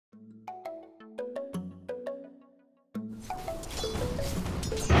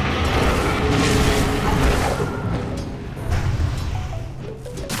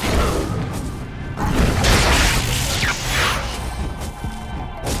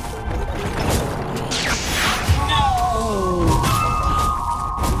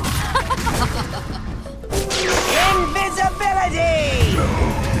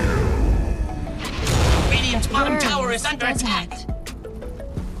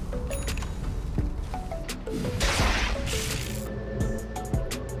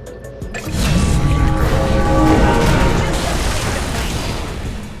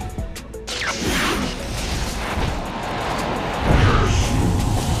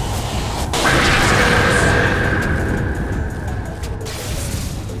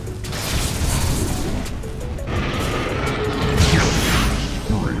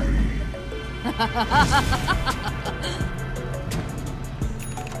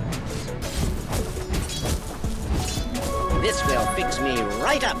This will fix me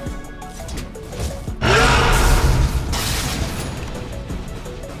right up.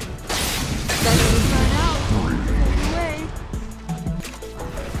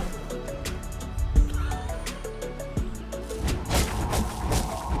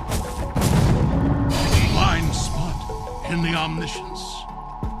 Blind spot in the omniscience.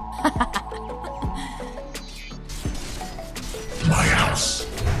 My house.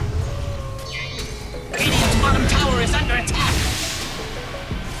 Radiant's bottom tower is under attack.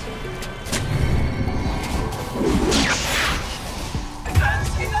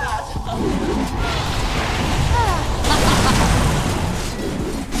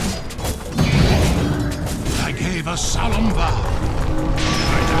 I gave a solemn vow.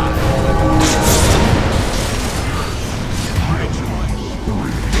 I died.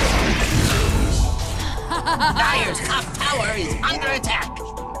 Dire's top tower is under attack.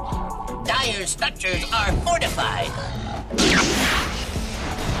 Dire's structures are fortified.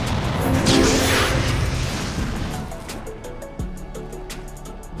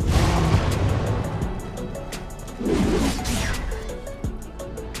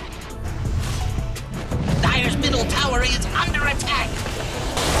 Dire's middle tower is under attack.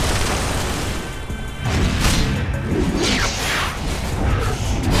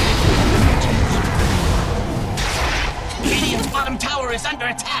 Radiant's bottom tower is under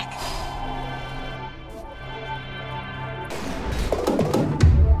attack.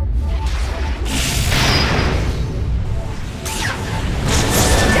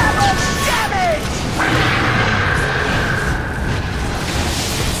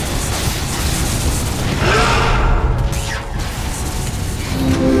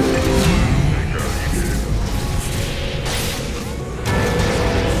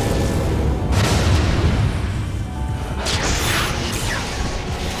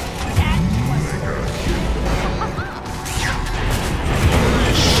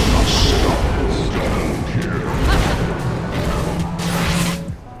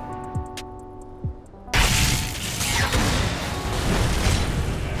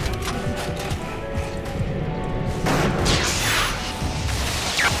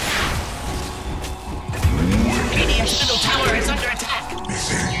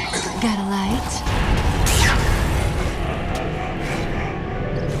 Got a light?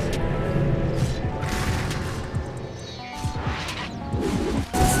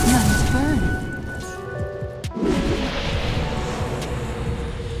 None to burn.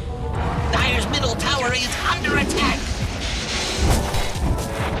 Dire's middle tower is under attack.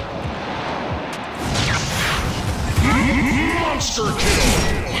 Monster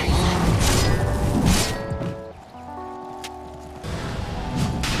kill!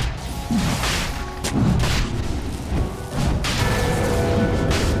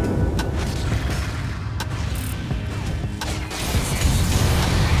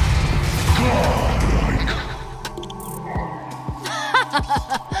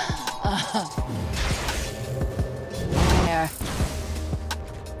 There.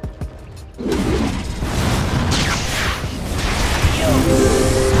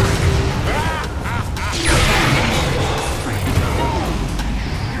 You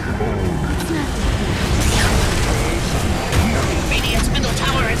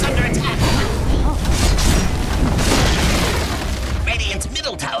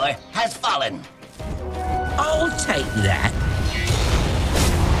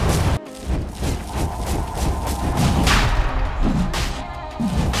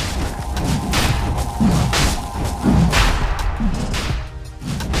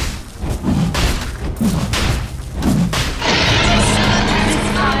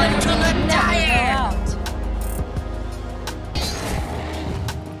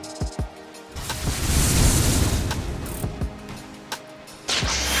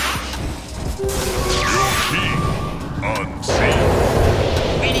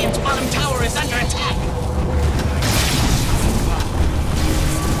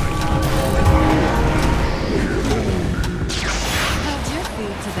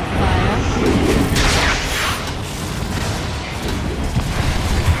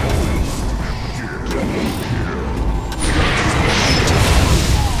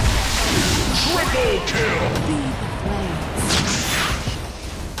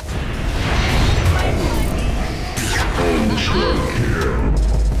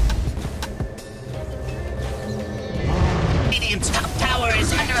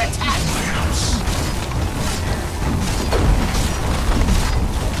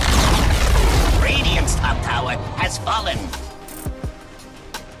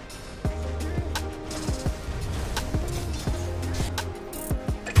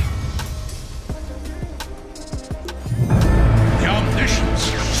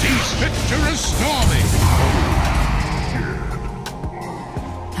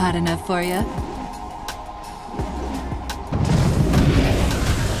hot enough for you?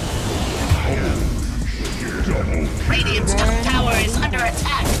 Radiant's top tower is under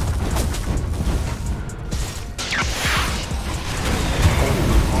attack.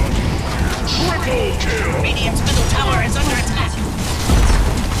 Triple kill! Radiant's middle tower is under attack.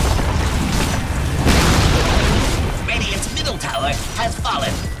 Radiant's middle tower has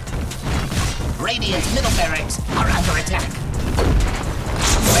fallen. Radiant's middle barracks are under attack.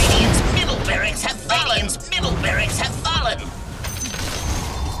 Radiant's middle barracks have fallen. Radiant's middle barracks have fallen.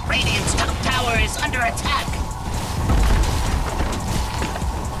 Radiant's top tower is under attack.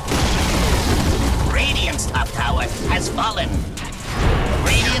 Radiant's top tower has fallen.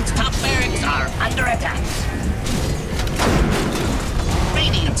 Radiant's top barracks are under attack.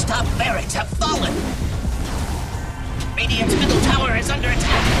 Radiant's top barracks have fallen. Radiant's middle tower is under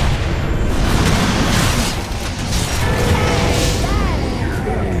attack.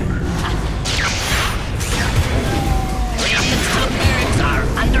 Radiant's top barracks are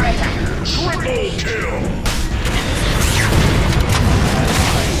under attack. Triple kill!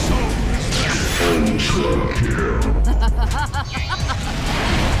 Ultra kill!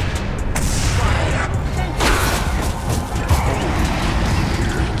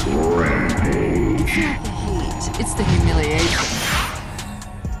 Rampage! Not the heat, it's the humiliation.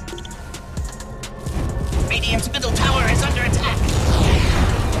 Radiant's middle tower is under attack.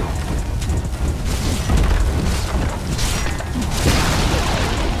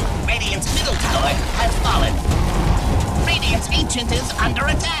 Radiant's middle tower has fallen. Radiant's ancient is under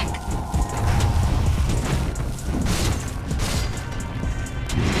attack.